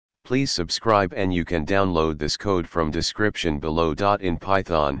Please subscribe, and you can download this code from description below. In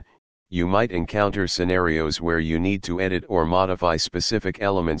Python, you might encounter scenarios where you need to edit or modify specific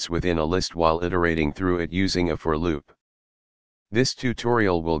elements within a list while iterating through it using a for loop. This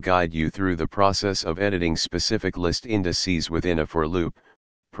tutorial will guide you through the process of editing specific list indices within a for loop,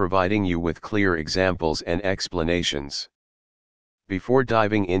 providing you with clear examples and explanations. Before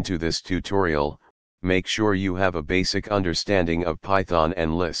diving into this tutorial, make sure you have a basic understanding of Python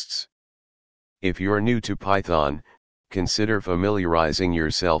and lists. If you're new to Python, consider familiarizing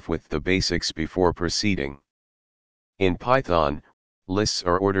yourself with the basics before proceeding. In Python, lists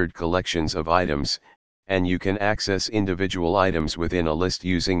are ordered collections of items, and you can access individual items within a list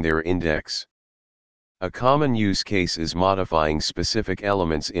using their index. A common use case is modifying specific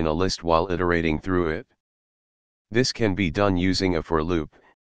elements in a list while iterating through it. This can be done using a for loop,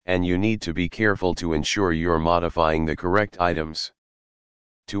 and you need to be careful to ensure you're modifying the correct items.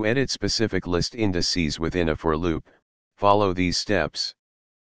 To edit specific list indices within a for loop, follow these steps.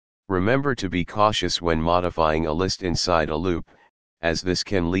 Remember to be cautious when modifying a list inside a loop, as this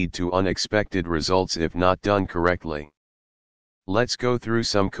can lead to unexpected results if not done correctly. Let's go through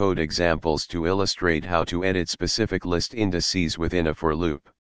some code examples to illustrate how to edit specific list indices within a for loop.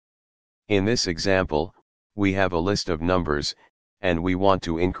 In this example, we have a list of numbers, and we want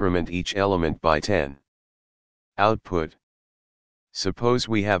to increment each element by 10. Output. Suppose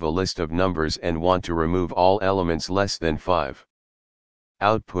we have a list of numbers and want to remove all elements less than 5.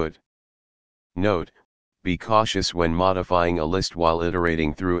 Output. Note, be cautious when modifying a list while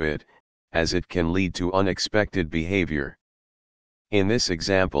iterating through it, as it can lead to unexpected behavior. In this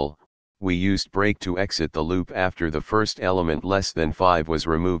example, we used break to exit the loop after the first element less than 5 was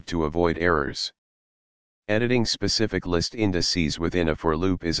removed to avoid errors. Editing specific list indices within a for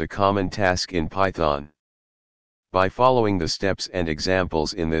loop is a common task in Python. By following the steps and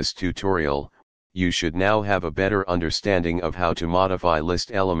examples in this tutorial, you should now have a better understanding of how to modify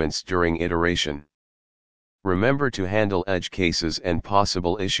list elements during iteration. Remember to handle edge cases and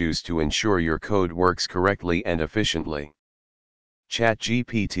possible issues to ensure your code works correctly and efficiently.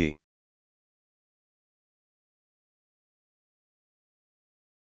 ChatGPT.